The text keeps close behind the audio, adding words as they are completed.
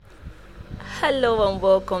Hello and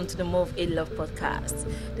welcome to the Move in Love podcast.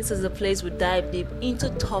 This is a place we dive deep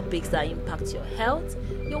into topics that impact your health,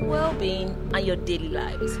 your well-being, and your daily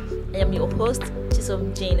lives. I am your host,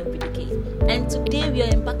 Chisom Jane Obidike, and today we are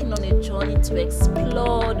embarking on a journey to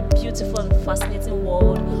explore the beautiful and fascinating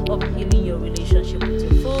world of healing your relationship with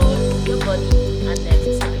your food, your body, and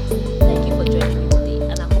exercise. Thank you for joining me today,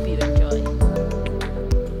 and I hope you enjoy.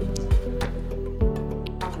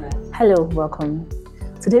 Hello, welcome.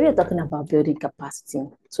 Today we are talking about building capacity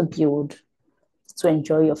to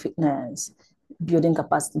enjoy your fitness, building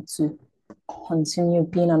capacity to continue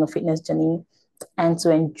being on a fitness journey and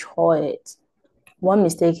to enjoy it. One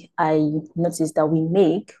mistake I noticed that we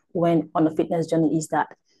make when on a fitness journey is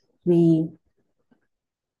that we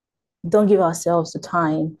don't give ourselves the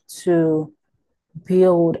time to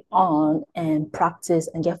build on and practice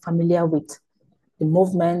and get familiar with the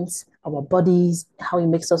movements, our bodies, how it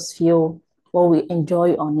makes us feel, what we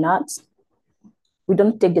enjoy or not. We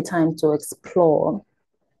don't take the time to explore,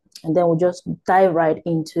 and then we just dive right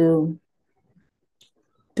into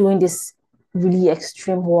doing this really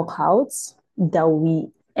extreme workouts that we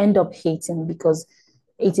end up hating because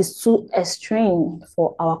it is too extreme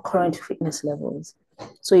for our current fitness levels.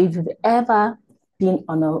 So if you've ever been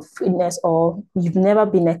on a fitness or you've never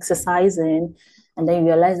been exercising and then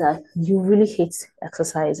you realize that you really hate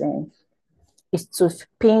exercising, it's too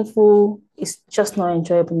painful, it's just not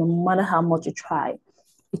enjoyable no matter how much you try.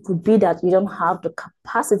 It could be that you don't have the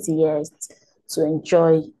capacity yet to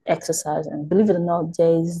enjoy exercise. And believe it or not,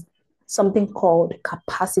 there is something called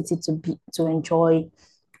capacity to enjoy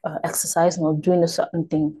exercising or doing a certain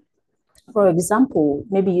thing. For example,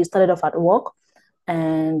 maybe you started off at work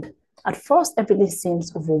and at first everything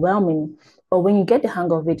seems overwhelming, but when you get the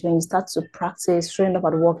hang of it, when you start to practice showing up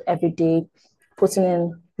at work every day, putting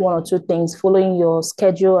in one or two things, following your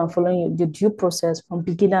schedule and following the due process from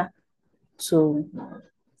beginner to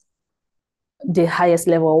the highest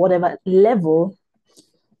level or whatever level,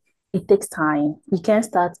 it takes time. You can't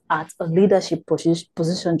start at a leadership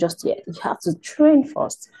position just yet. You have to train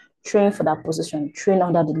first, train for that position, train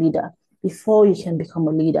under the leader before you can become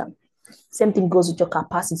a leader. Same thing goes with your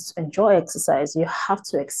capacity to enjoy exercise. You have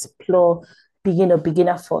to explore, being a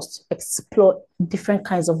beginner first, explore different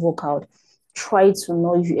kinds of workout. Try to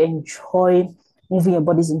know if you enjoy moving your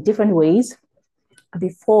bodies in different ways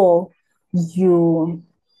before your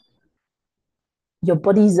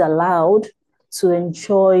body is allowed to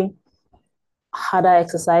enjoy harder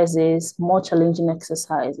exercises, more challenging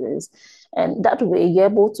exercises. And that way you're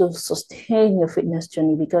able to sustain your fitness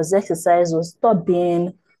journey because exercise will stop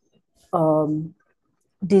being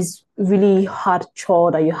this really hard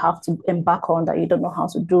chore that you have to embark on, that you don't know how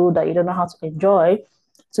to do, that you don't know how to enjoy,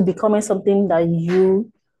 to becoming something that you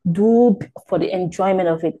do for the enjoyment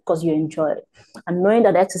of it because you enjoy it. And knowing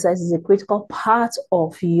that exercise is a critical part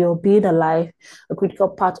of your being alive, a critical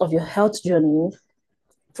part of your health journey,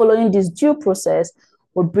 following this due process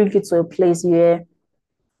will bring you to a place where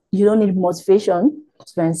you don't need motivation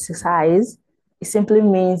to exercise. It simply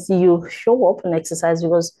means you show up and exercise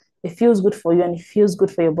because it feels good for you and it feels good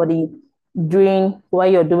for your body during while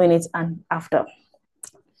you're doing it and after.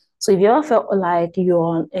 So if you ever felt like you're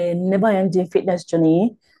on a never-ending fitness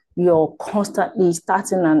journey, you're constantly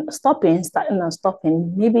starting and stopping,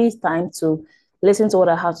 maybe it's time to listen to what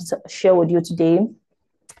I have to share with you today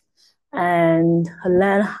and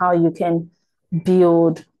learn how you can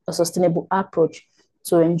build a sustainable approach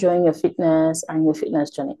to enjoying your fitness and your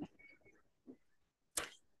fitness journey.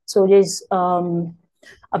 So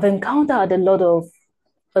I've encountered a lot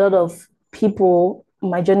of people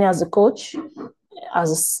in my journey as a coach,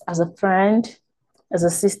 as a friend, as a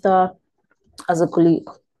sister, as a colleague,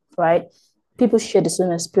 right? People share the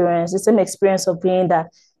same experience of being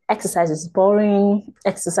that exercise is boring,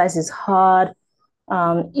 exercise is hard,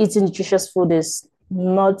 eating nutritious food is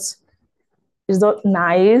not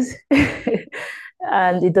nice,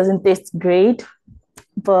 and it doesn't taste great.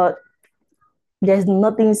 But there's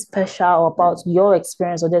nothing special about your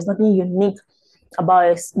experience, or there's nothing unique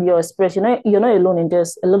about your experience. You're not alone in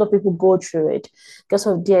this. A lot of people go through it because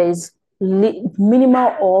of there is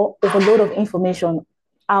minimal or overload of information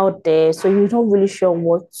out there, so you're not really sure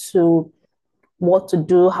what to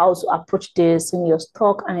do, how to approach this, and you're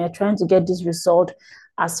stuck and you're trying to get this result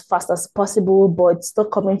as fast as possible, but it's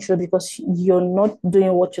not coming through because you're not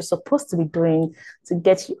doing what you're supposed to be doing to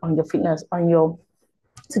get you on your fitness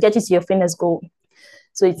to get you to your fitness goal.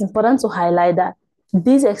 So it's important to highlight that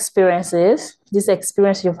this experience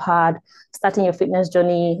you've had, starting your fitness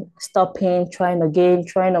journey, stopping, trying again,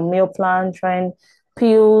 trying a meal plan, trying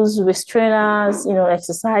pills, restrainers,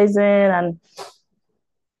 exercising, and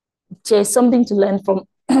there's something to learn from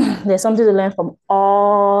there's something to learn from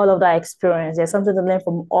all of that experience. There's something to learn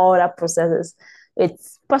from all that processes.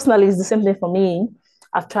 It's personally, it's the same thing for me.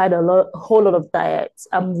 I've tried a whole lot of diets.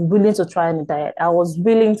 I'm willing to try any diet. I was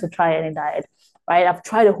willing to try any diet, right? I've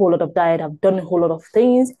tried a whole lot of diet. I've done a whole lot of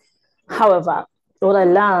things. However, what I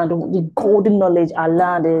learned, the golden knowledge I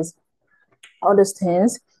learned is all these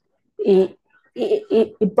things. It,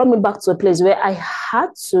 it brought me back to a place where I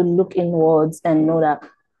had to look inwards and know that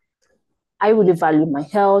I really value my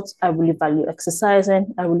health. I really value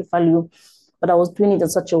exercising. I really value, but I was doing it in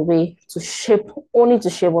such a way to shape, only to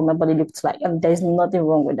shape what my body looks like. And there's nothing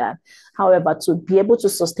wrong with that. However, to be able to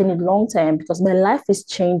sustain it long term, because my life is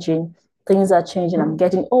changing, things are changing. I'm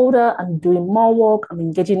getting older, I'm doing more work, I'm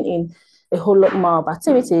engaging in a whole lot more of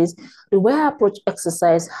activities. The way I approach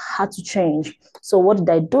exercise had to change. So what did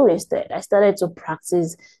I do instead? I started to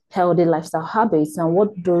practice healthy lifestyle habits. And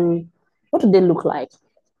what do they look like?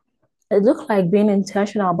 It looked like being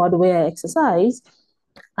intentional about the way I exercise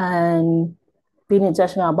and being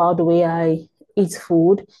intentional about the way I eat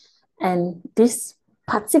food. And this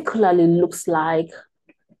particularly looks like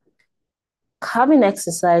having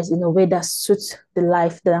exercise in a way that suits the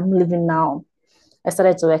life that I'm living now. I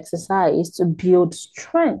started to exercise to build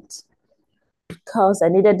strength because I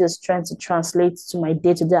needed the strength to translate to my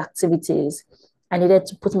day-to-day activities. I needed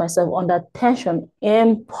to put myself under tension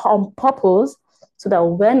on purpose so that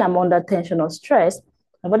when I'm under tension or stress,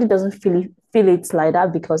 my body doesn't feel it like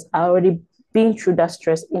that because I already been through that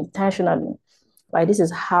stress intentionally. Right? This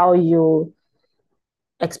is how you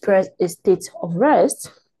experience a state of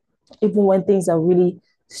rest, even when things are really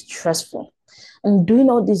stressful. And doing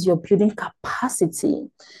all this, you're building capacity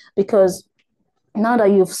because now that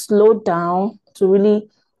you've slowed down to really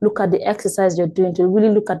look at the exercise you're doing, to really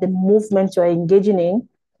look at the movement you're engaging in,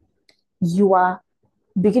 you are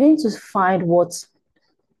beginning to find what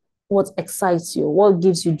excites you, what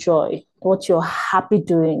gives you joy, what you're happy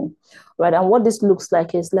doing, right? And what this looks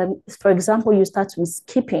like is, like, for example, you start with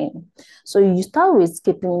skipping. So you start with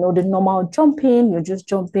skipping, the normal jumping, you're just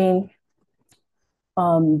jumping,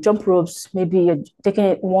 jump ropes. Maybe you're taking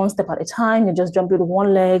it one step at a time, you're just jumping with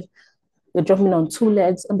one leg, you're jumping on two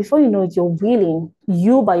legs. And before you know it, you're willing,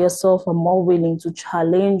 you by yourself are more willing to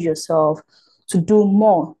challenge yourself to do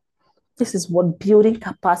more. This is what building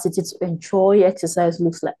capacity to enjoy exercise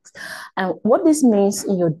looks like. And what this means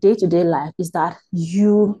in your day-to-day life is that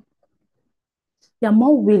you're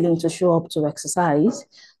more willing to show up to exercise.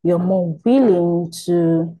 You're more willing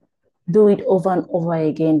to do it over and over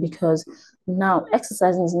again because now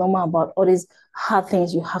exercising is not more about all these hard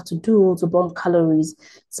things you have to do to burn calories.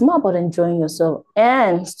 It's more about enjoying yourself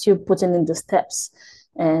and still putting in the steps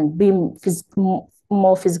and being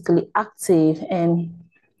more physically active and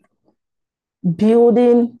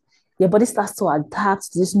building. Your body starts to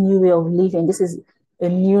adapt to this new way of living. This is a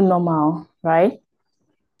new normal, right?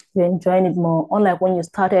 You're enjoying it more. Unlike when you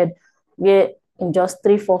started, where in just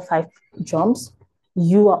 3, 4, 5 jumps,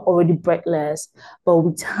 you are already breathless. But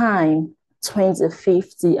with time, 20,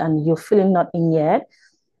 50, and you're feeling not in yet,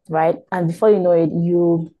 right? And before you know it,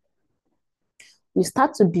 you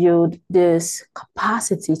start to build this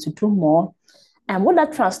capacity to do more. And what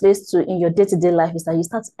that translates to in your day-to-day life is that you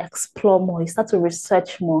start to explore more, you start to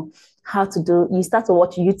research more how to do, you start to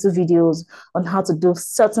watch YouTube videos on how to do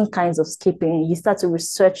certain kinds of skipping, you start to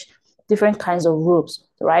research different kinds of ropes,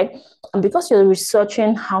 right? And because you're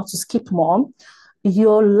researching how to skip more,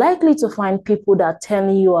 you're likely to find people that are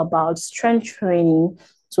telling you about strength training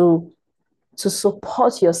to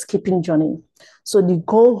support your skipping journey. So the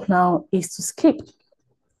goal now is to skip,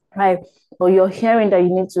 right? But you're hearing that you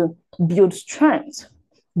need to build strength,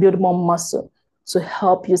 build more muscle to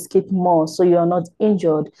help you skip more so you're not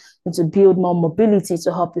injured, and to build more mobility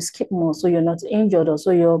to help you skip more so you're not injured, or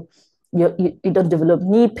so you don't develop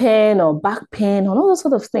knee pain or back pain or all those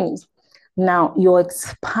sort of things. Now you're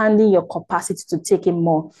expanding your capacity to take in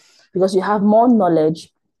more because you have more knowledge,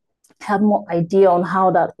 have more idea on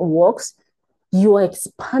how that works. You are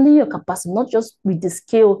expanding your capacity, not just with the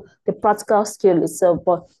skill, the practical skill itself,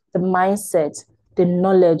 but the mindset, the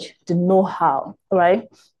knowledge, the know-how, right?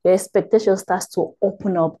 Your expectation starts to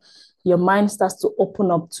open up. Your mind starts to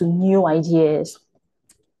open up to new ideas.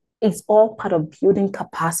 It's all part of building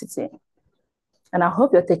capacity. And I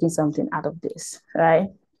hope you're taking something out of this, right?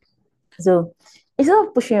 So instead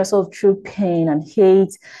of pushing yourself through pain and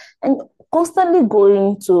hate and constantly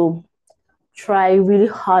going to try really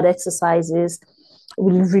hard exercises,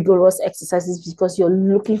 really rigorous exercises because you're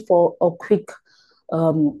looking for a quick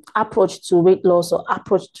approach to weight loss or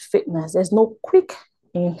approach to fitness. There's no quick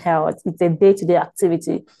in health. It's a day-to-day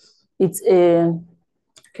activity. It's a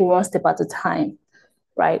one step at a time,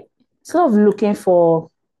 right? Instead of looking for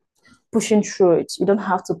pushing through it. You don't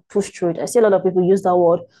have to push through it. I see a lot of people use that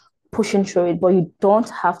word, pushing through it, but you don't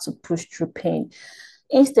have to push through pain.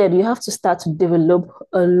 Instead, you have to start to develop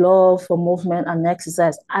a love for movement and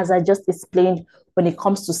exercise, as I just explained when it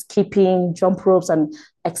comes to skipping, jump ropes, and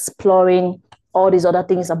exploring all these other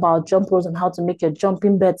things about jump ropes and how to make your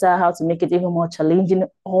jumping better, how to make it even more challenging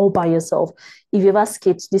all by yourself. If you ever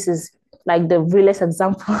skipped, this is like the realest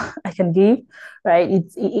example I can give, right?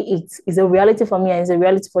 It's a reality for me, and it's a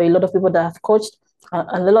reality for a lot of people that I've coached,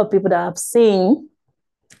 and a lot of people that I've seen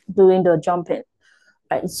doing the jumping.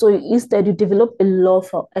 Right. So instead, you develop a love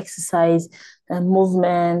for exercise and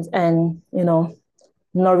movement and,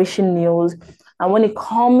 nourishing meals. And when it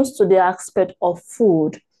comes to the aspect of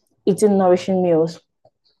food, eating nourishing meals,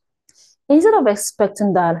 instead of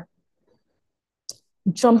expecting that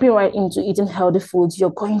jumping right into eating healthy foods, you're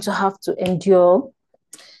going to have to endure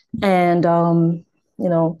and,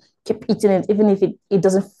 keep eating it, even if it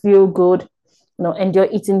doesn't feel good, endure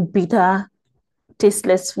eating bitter,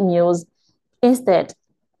 tasteless meals. Instead,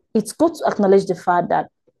 it's good to acknowledge the fact that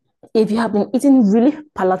if you have been eating really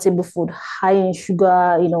palatable food, high in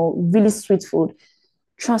sugar, really sweet food,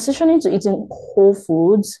 transitioning to eating whole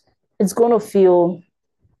foods, it's not going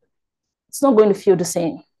to feel the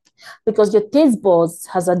same because your taste buds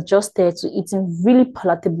has adjusted to eating really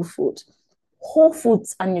palatable food. Whole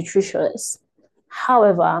foods are nutritious.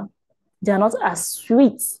 However, they are not as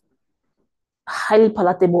sweet, highly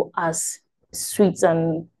palatable as sweet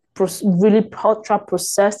and really ultra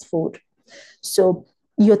processed food. So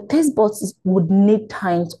your taste buds would need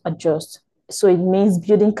time to adjust. So it means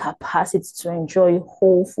building capacity to enjoy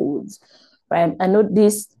whole foods, right? I know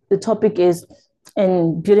the topic is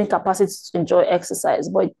in building capacity to enjoy exercise,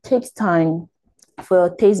 but it takes time for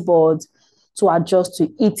your taste buds to adjust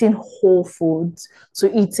to eating whole foods,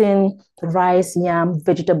 to eating rice, yam,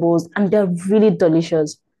 vegetables, and they're really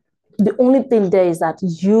delicious. The only thing there is that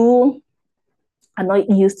you are not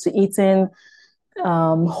used to eating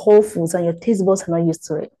whole foods and your taste buds are not used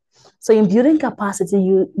to it. So in building capacity,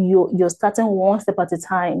 you're starting one step at a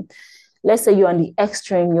time. Let's say you're on the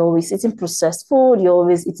extreme, you're always eating processed food, you're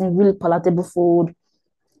always eating really palatable food.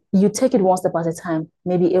 You take it one step at a time,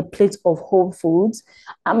 maybe a plate of whole foods.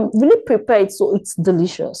 I'm really prepared, so it's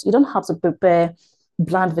delicious. You don't have to prepare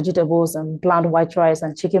bland vegetables and bland white rice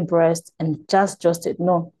and chicken breast and just it.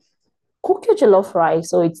 No. Cook your jollof rice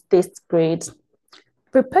so it tastes great.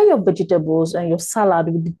 Prepare your vegetables and your salad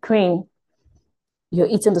with the cream. You're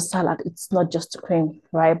eating the salad, it's not just the cream,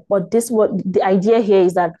 right? But what the idea here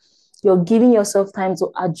is that you're giving yourself time to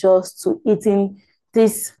adjust to eating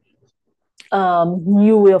this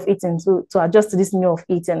new way of eating, to adjust to this new way of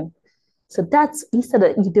eating. So that's instead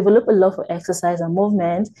of you develop a love for exercise and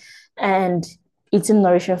movement and eating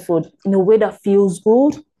nourishing food in a way that feels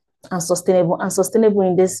good and sustainable. And sustainable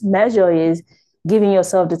in this measure is giving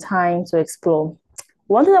yourself the time to explore.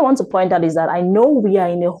 One thing I want to point out is that I know we are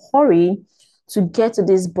in a hurry to get to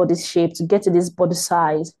this body shape, to get to this body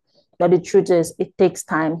size. But the truth is, it takes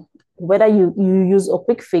time. Whether you use a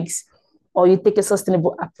quick fix or you take a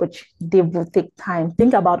sustainable approach, they will take time.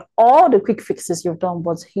 Think about all the quick fixes you've done,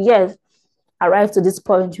 but yes, arrive to this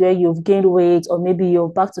point where you've gained weight, or maybe you're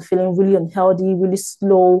back to feeling really unhealthy, really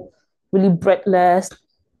slow, really breathless.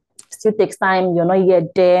 Still takes time. You're not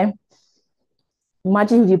yet there.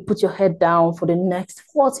 Imagine if you put your head down for the next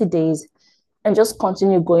 40 days and just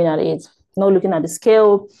continue going at it, not looking at the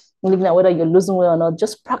scale, not looking at whether you're losing weight or not,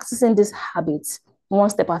 just practicing these habits one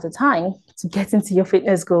step at a time to get into your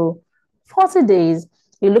fitness goal. 40 days,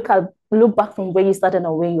 you look back from where you started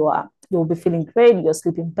and where you are. You'll be feeling great, you're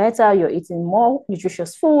sleeping better, you're eating more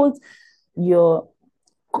nutritious foods, you're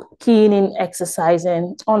keen in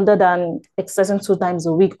exercising other than exercising 2 times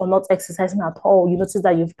a week or not exercising at all. You notice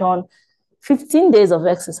that you've done 15 days of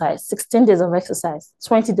exercise, 16 days of exercise,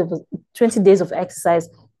 20 days of exercise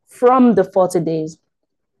from the 40 days.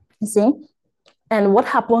 You see? And what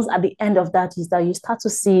happens at the end of that is that you start to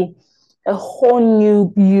see a whole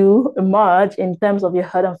new you emerge in terms of your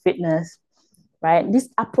health and fitness, right? This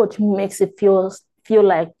approach makes it feel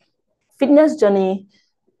like fitness journey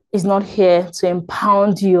is not here to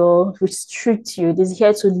impound you, restrict you. It is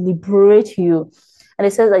here to liberate you. And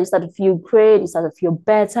it says that you start to feel great, you start to feel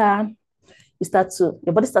better,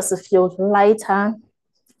 your body starts to feel lighter,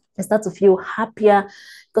 you start to feel happier,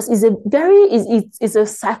 because it's a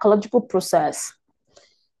psychological process.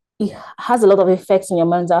 It has a lot of effects in your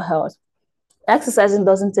mental health. Exercising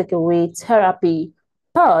doesn't take away therapy,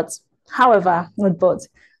 however,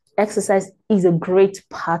 exercise is a great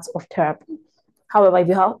part of therapy. However, if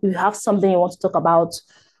you have something you want to talk about,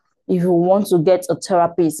 if you want to get a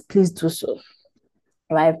therapist, please do so,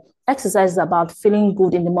 right? Exercise is about feeling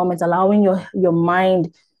good in the moment, allowing your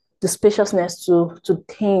mind the spaciousness to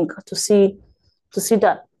think, to see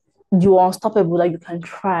that you are unstoppable, that you can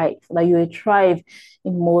thrive, that you will thrive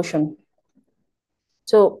in motion.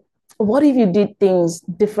 So, what if you did things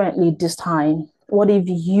differently this time? What if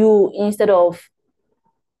you, instead of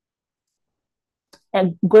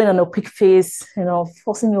going on a quick phase,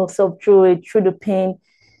 forcing yourself through it, through the pain,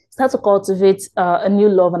 start to cultivate a new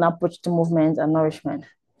love and approach to movement and nourishment?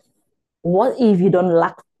 What if you don't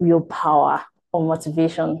lack willpower or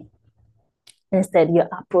motivation? Instead, your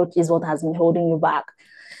approach is what has been holding you back.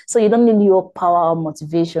 So you don't need your power or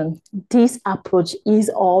motivation. This approach is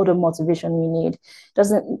all the motivation you need.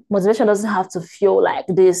 Doesn't Motivation doesn't have to feel like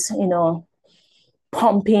this,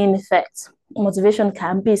 pumping effect. Motivation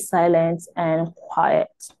can be silent and quiet.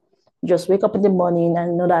 Just wake up in the morning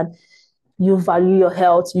and know that you value your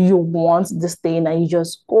health, you want this thing, and you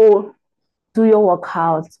just go do your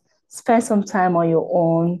workout, spend some time on your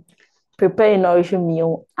own, prepare a nourishing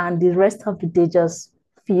meal, and the rest of the day just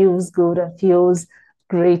feels good and feels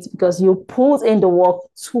great because you put in the work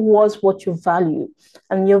towards what you value.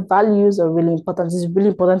 And your values are really important. It's really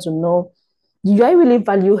important to know, do I really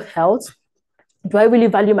value health? Do I really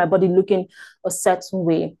value my body looking a certain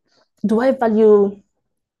way? Do I value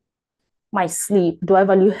my sleep? Do I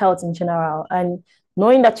value health in general? And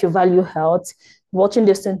knowing that you value health, watching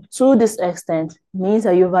this thing to this extent means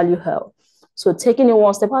that you value health. So taking it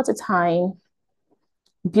one step at a time,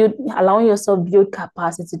 allowing yourself build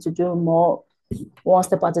capacity to do more, one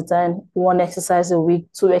step at a time, one exercise a week,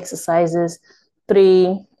 two exercises,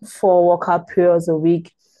 three, four workout periods a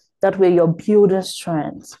week. That way you're building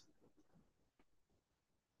strength.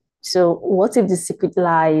 So what if the secret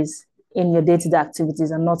lies in your day-to-day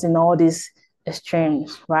activities and not in all these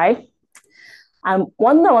extremes, right? And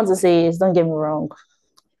one thing I want to say is, don't get me wrong,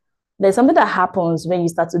 there's something that happens when you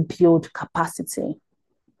start to build capacity,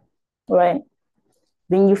 right?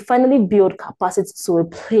 When you finally build capacity to a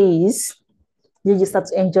place, you start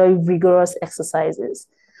to enjoy rigorous exercises.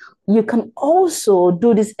 You can also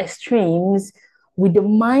do these extremes with the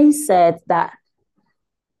mindset that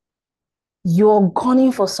you're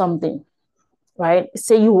gunning for something, right?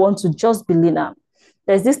 Say you want to just be leaner.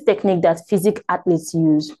 There's this technique that physique athletes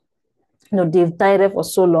use. They've dieted for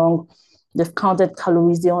so long, they've counted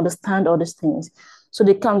calories, they understand all these things. So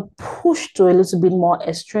they can push to a little bit more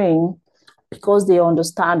extreme because they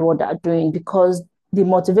understand what they're doing, because the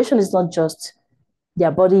motivation is not just their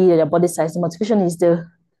body size. The motivation is the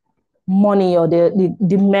money or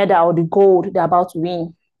the medal or the gold they're about to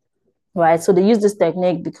win, right? So they use this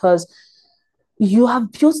technique because you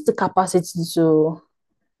have built the capacity to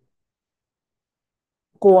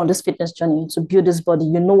go on this fitness journey, to build this body.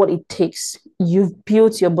 You know what it takes. You've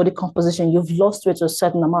built your body composition. You've lost weight to a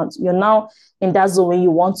certain amount. You're now in that zone where you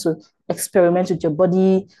want to experiment with your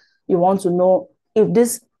body. You want to know if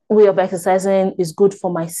this way of exercising is good for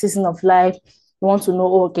my season of life. You want to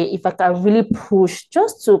know, okay, if I can really push,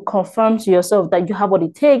 just to confirm to yourself that you have what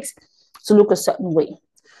it takes to look a certain way.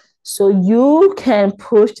 So you can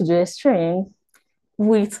push to the extreme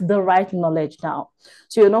with the right knowledge now.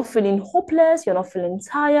 So you're not feeling hopeless, you're not feeling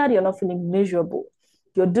tired, you're not feeling miserable.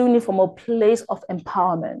 You're doing it from a place of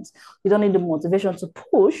empowerment. You don't need the motivation to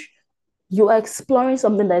push. You are exploring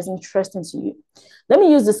something that is interesting to you. Let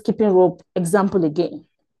me use the skipping rope example again.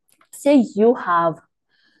 Say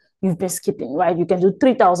you've been skipping, right? You can do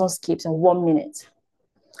 3,000 skips in 1 minute.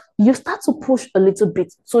 You start to push a little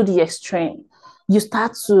bit to the extreme. You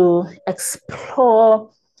start to explore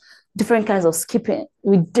different kinds of skipping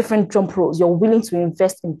with different jump ropes. You're willing to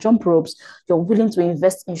invest in jump ropes. You're willing to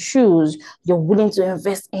invest in shoes. You're willing to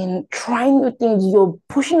invest in trying new things. You're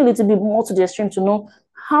pushing a little bit more to the extreme to know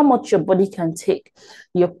how much your body can take.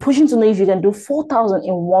 You're pushing to know if you can do 4,000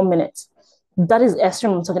 in 1 minute. That is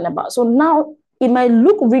extreme I'm talking about. So now it might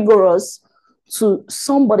look rigorous to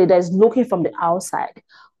somebody that is looking from the outside,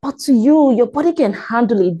 but to you, your body can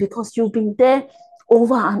handle it because you've been there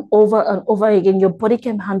over and over and over again. Your body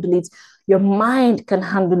can handle it. Your mind can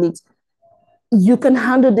handle it. You can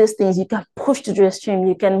handle these things. You can push to the extreme.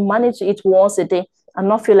 You can manage to eat once a day and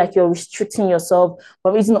not feel like you're restricting yourself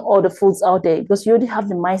from eating all the foods out there, because you already have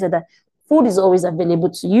the mindset that food is always available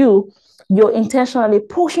to you. You're intentionally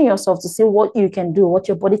pushing yourself to see what you can do, what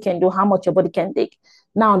your body can do, how much your body can take.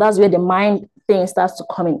 Now that's where the mind thing starts to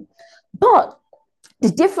come in. But the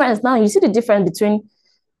difference now, you see the difference between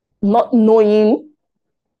not knowing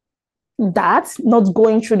that, not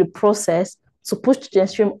going through the process to push to the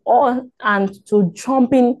extreme, or and to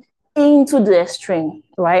jumping into the extreme,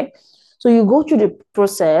 right? So you go through the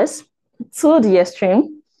process to the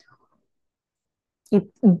extreme,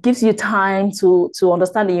 it gives you time to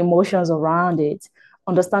understand the emotions around it,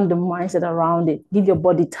 understand the mindset around it, give your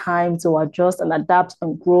body time to adjust and adapt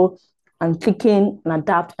and grow and thinking and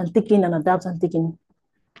adapt and thinking and adapt and thinking.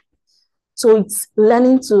 So it's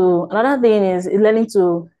learning to, another thing is learning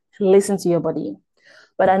to listen to your body.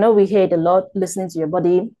 But I know we hear it a lot, listening to your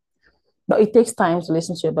body, but it takes time to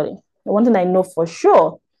listen to your body. The one thing I know for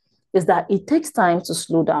sure is that it takes time to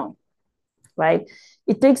slow down, right?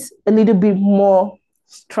 It takes a little bit more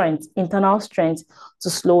strength, internal strength to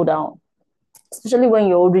slow down, especially when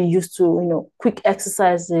you're already used to, quick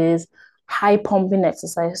exercises, high pumping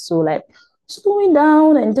exercise. So like slowing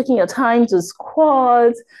down and taking your time to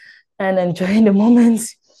squat and enjoying the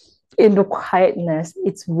moments in the quietness,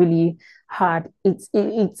 it's really hard. It's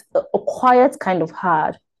a quiet kind of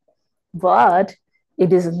hard, but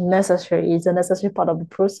it is necessary. It's a necessary part of the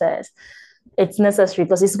process. It's necessary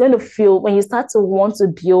because it's going to feel when you start to want to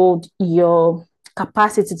build your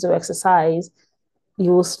capacity to exercise,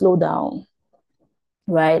 you will slow down,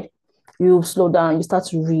 right? You will slow down, you start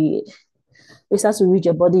to read. You start to read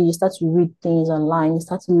your body, you start to read things online, you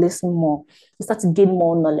start to listen more, you start to gain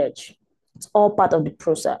more knowledge. It's all part of the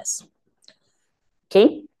process.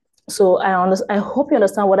 Okay. So I hope you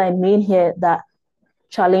understand what I mean here, that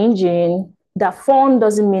challenging, that fun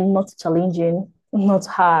doesn't mean not challenging, not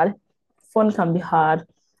hard. Fun can be hard,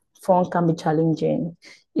 fun can be challenging.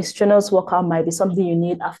 A strenuous workout might be something you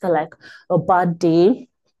need after like a bad day,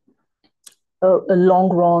 a long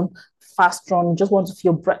run, fast run, you just want to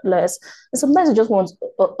feel breathless. And sometimes you just want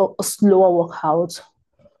a slower workout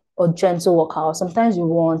or gentle workout. Sometimes you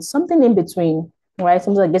want something in between, right?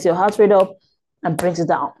 Sometimes it gets your heart rate up and brings it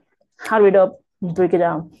down. Heart rate up, break it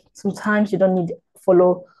down. Sometimes you don't need to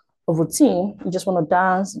follow a routine. You just want to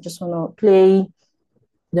dance, you just want to play.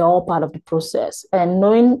 They're all part of the process. And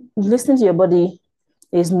listening to your body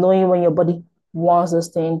is knowing when your body wants this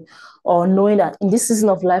thing, or knowing that in this season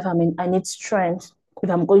of life, I need strength if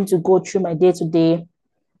I'm going to go through my day to day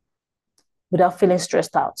without feeling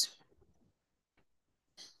stressed out.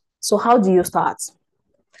 So, how do you start?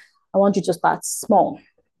 I want you to start small.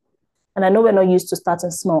 And I know we're not used to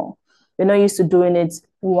starting small. We're not used to doing it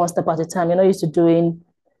one step at a time. You're not used to doing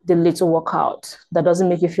the little workout that doesn't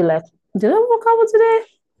make you feel like, did I work out today?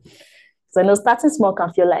 So I know starting small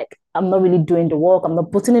can feel like I'm not really doing the work, I'm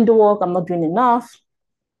not putting in the work, I'm not doing enough.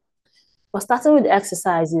 But starting with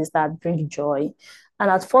exercises that bring you joy. And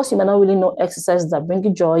at first, you might not really know exercises that bring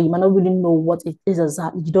you joy. You might not really know what it is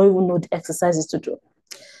exactly. You don't even know the exercises to do.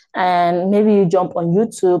 And maybe you jump on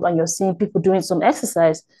YouTube and you're seeing people doing some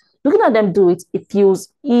exercise. Looking at them do it, it feels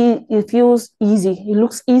easy. It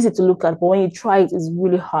looks easy to look at, but when you try it, it's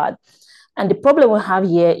really hard. And the problem we have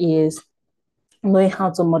here is knowing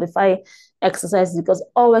how to modify exercises, because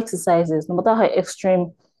all exercises, no matter how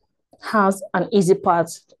extreme, has an easy part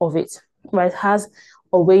of it, right? It has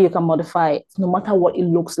a way you can modify it, no matter what it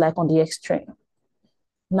looks like on the extreme.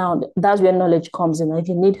 Now, that's where knowledge comes in. If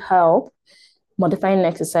you need help modifying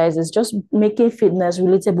exercises, just making fitness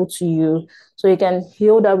relatable to you so you can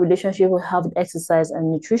heal that relationship we have with exercise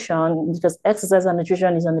and nutrition, because exercise and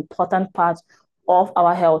nutrition is an important part of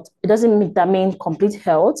our health. It doesn't mean complete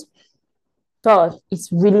health, but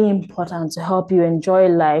it's really important to help you enjoy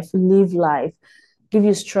life, live life, give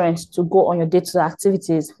you strength to go on your day-to-day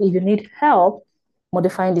activities. If you need help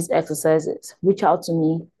modifying these exercises, reach out to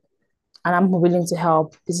me and I'm willing to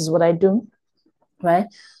help. This is what I do, right?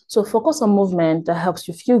 So focus on movement that helps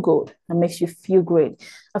you feel good and makes you feel great.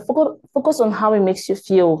 And focus on how it makes you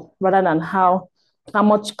feel rather than how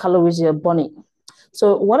much calories you're burning.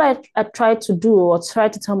 So what I try to do or try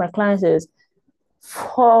to tell my clients is,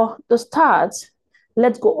 for the start,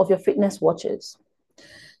 let go of your fitness watches.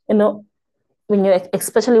 You know,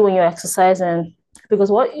 especially when you're exercising,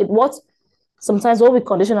 because sometimes what we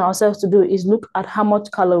condition ourselves to do is look at how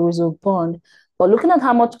much calories we've burned. But looking at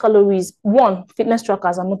how much calories, one, fitness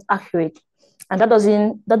trackers are not accurate, and that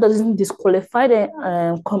doesn't disqualify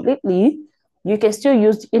them completely. You can still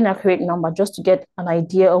use the inaccurate number just to get an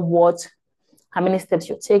idea of how many steps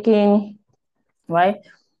you're taking, right?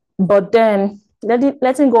 But then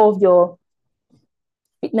letting go of your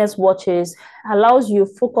fitness watches allows you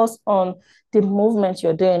focus on the movement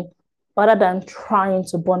you're doing rather than trying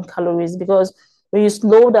to burn calories. Because when you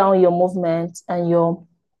slow down your movement and your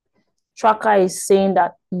tracker is saying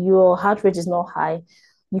that your heart rate is not high,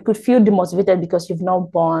 you could feel demotivated because you've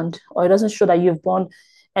not burned, or it doesn't show that you've burned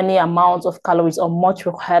any amount of calories or much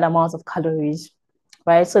required amount of calories,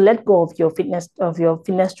 right? So let go of your fitness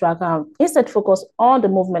tracker. Instead, focus on the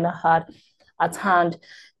movement at hand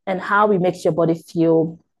and how it makes your body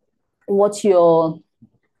feel, what your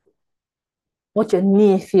what your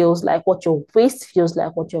knee feels like, what your waist feels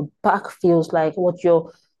like, what your back feels like, what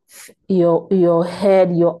your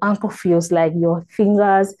head, your ankle feels like, your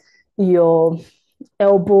fingers, your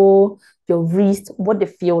elbow, your wrist, what they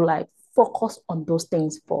feel like. Focus on those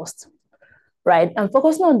things first, right? And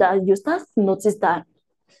focusing on that, you start to notice that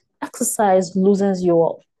exercise loosens you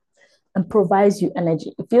up and provides you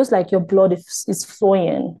energy. It feels like your blood is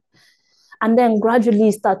flowing. And then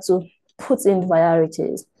gradually start to put in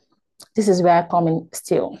priorities. This is where I come in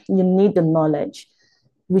still. You need the knowledge.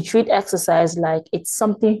 We treat exercise like it's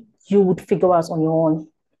something you would figure out on your own.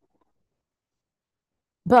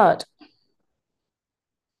 But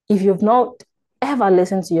if you've not ever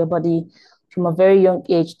listened to your body from a very young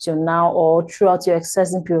age till now, or throughout your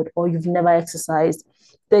exercising period, or you've never exercised,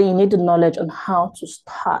 then you need the knowledge on how to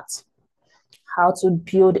start, how to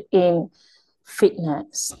build in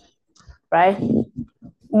fitness, right?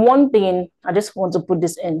 One thing I just want to put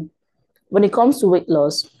this in, when it comes to weight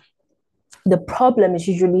loss, the problem is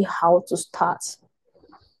usually how to start.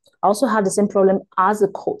 I also had the same problem as a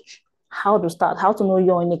coach, how to start, how to know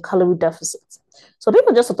you're in a calorie deficit. So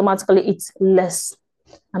people just automatically eat less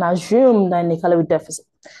and assume they're in a calorie deficit.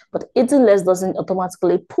 But eating less doesn't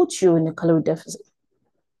automatically put you in a calorie deficit,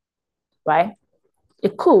 right?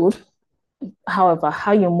 It could, however,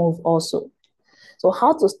 how you move also. So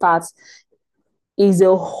how to start is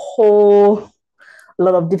a whole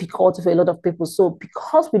lot of difficulty for a lot of people. So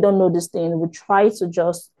because we don't know this thing, we try to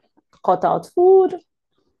just cut out food,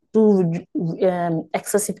 do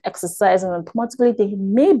excessive exercise, and automatically think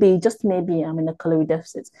maybe, just maybe, I'm in a calorie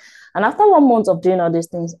deficit. And after 1 month of doing all these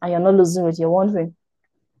things and you're not losing weight, you're wondering,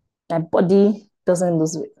 my body doesn't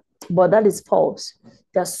lose weight. But that is false.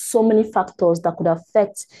 There are so many factors that could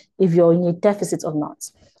affect if you're in a deficit or not.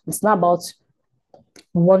 It's not about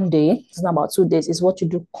 1 day, it's not about 2 days, it's what you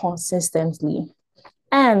do consistently.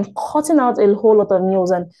 And cutting out a whole lot of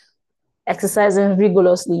meals and exercising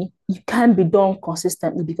rigorously, you can be done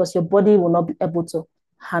consistently because your body will not be able to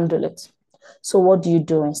handle it. So what do you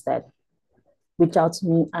do instead? Reach out to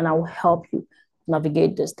me and I will help you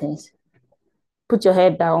navigate those things. Put your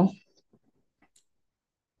head down.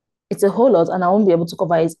 It's a whole lot and I won't be able to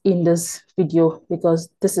cover it in this video because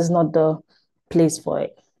this is not the place for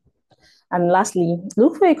it. And lastly,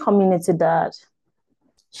 look for a community that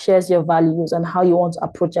shares your values and how you want to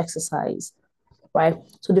approach exercise, right?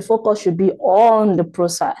 So the focus should be on the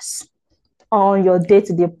process, on your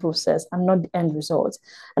day-to-day process and not the end result.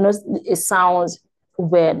 I know it sounds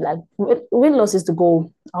weird, like weight loss is the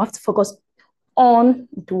goal. I have to focus on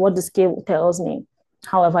what the scale tells me.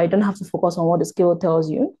 However, I don't have to focus on what the scale tells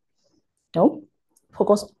you. No,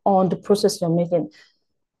 focus on the process you're making,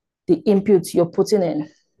 the inputs you're putting in.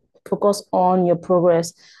 Focus on your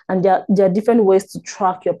progress. And there are different ways to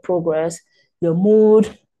track your progress, your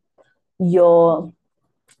mood, your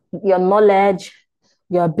knowledge,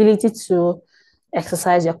 your ability to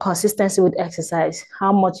exercise, your consistency with exercise,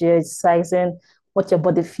 how much you're exercising, what your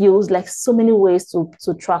body feels like, so many ways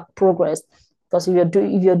to track progress. Because if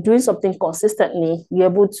you're doing something consistently, you're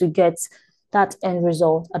able to get that end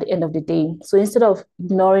result at the end of the day. So instead of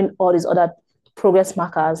ignoring all these other progress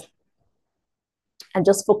markers and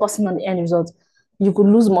just focusing on the end result, you could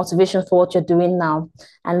lose motivation for what you're doing now.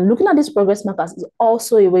 And looking at these progress markers is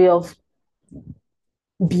also a way of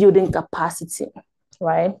building capacity,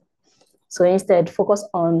 right? So instead, focus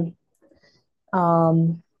on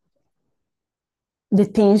the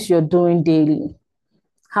things you're doing daily,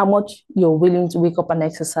 how much you're willing to wake up and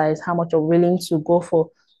exercise, how much you're willing to go for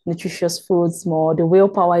nutritious foods more, the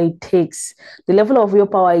willpower it takes, the level of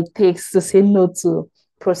willpower it takes to say no to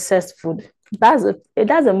processed food. That's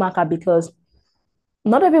a marker because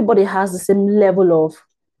not everybody has the same level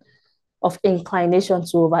of inclination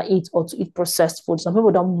to overeat or to eat processed food. Some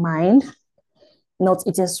people don't mind not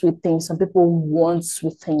eating sweet things. Some people want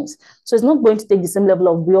sweet things. So it's not going to take the same level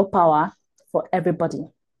of willpower for everybody,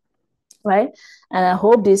 right? And I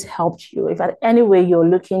hope this helped you. If at any way you're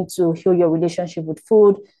looking to heal your relationship with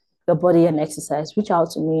food, your body, and exercise, reach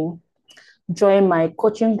out to me. Join my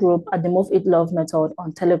coaching group at the Move Eat Love Method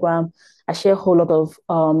on Telegram. I share a whole lot of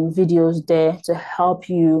videos there to help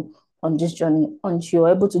you on this journey until you're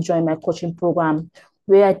able to join my coaching program,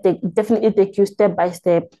 where I definitely take you step by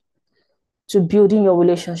step to building your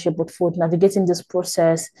relationship with food, navigating this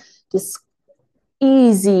process, this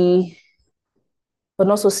easy but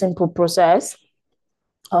not so simple process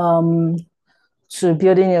to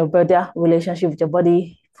building a better relationship with your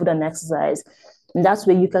body, food, and exercise. And that's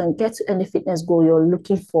where you can get to any fitness goal you're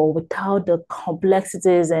looking for without the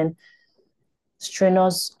complexities and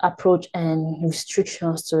strenuous approach and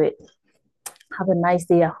restrictions to it. Have a nice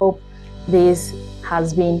day. I hope this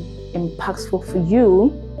has been impactful for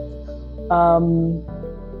you.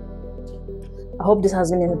 I hope this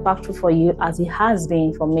has been impactful for you as it has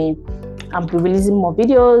been for me. I'm releasing more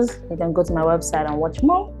videos. You can go to my website and watch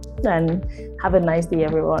more. And have a nice day,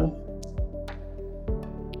 everyone.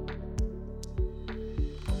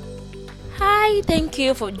 Hi, thank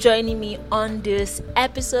you for joining me on this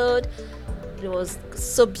episode. It was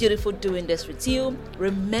so beautiful doing this with you.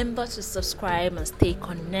 Remember to subscribe and stay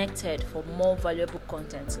connected for more valuable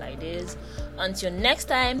content like this. Until next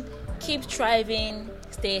time, keep thriving,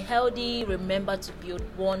 stay healthy. Remember to build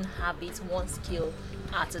one habit, one skill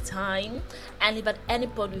at a time. And if at any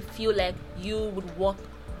point you feel like you would want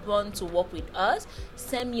to work with us,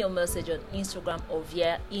 send me your message on Instagram or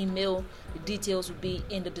via email. The details will be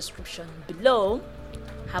in the description below.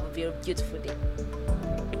 Have a very beautiful day.